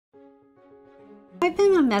I've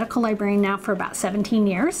been a medical librarian now for about 17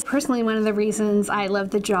 years. Personally, one of the reasons I love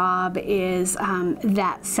the job is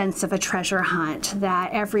that sense of a treasure hunt, that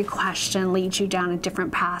every question leads you down a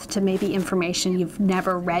different path to maybe information you've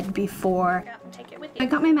never read before. I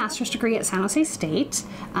got my master's degree at San Jose State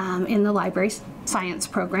in the library science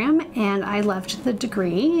program, and I loved the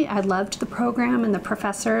degree. I loved the program and the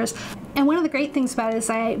professors. And one of the great things about it is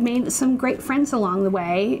I made some great friends along the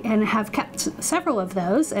way and have kept several of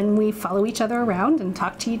those, and we follow each other around and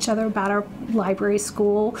talk to each other about our library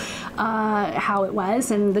school, how it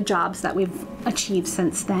was, and the jobs that we've achieved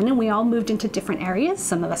since then. And we all moved into different areas.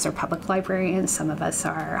 Some of us are public librarians, some of us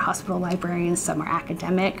are hospital librarians, some are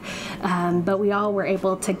academic, but we all were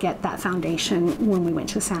able to get that foundation when we went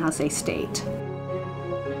to San Jose State.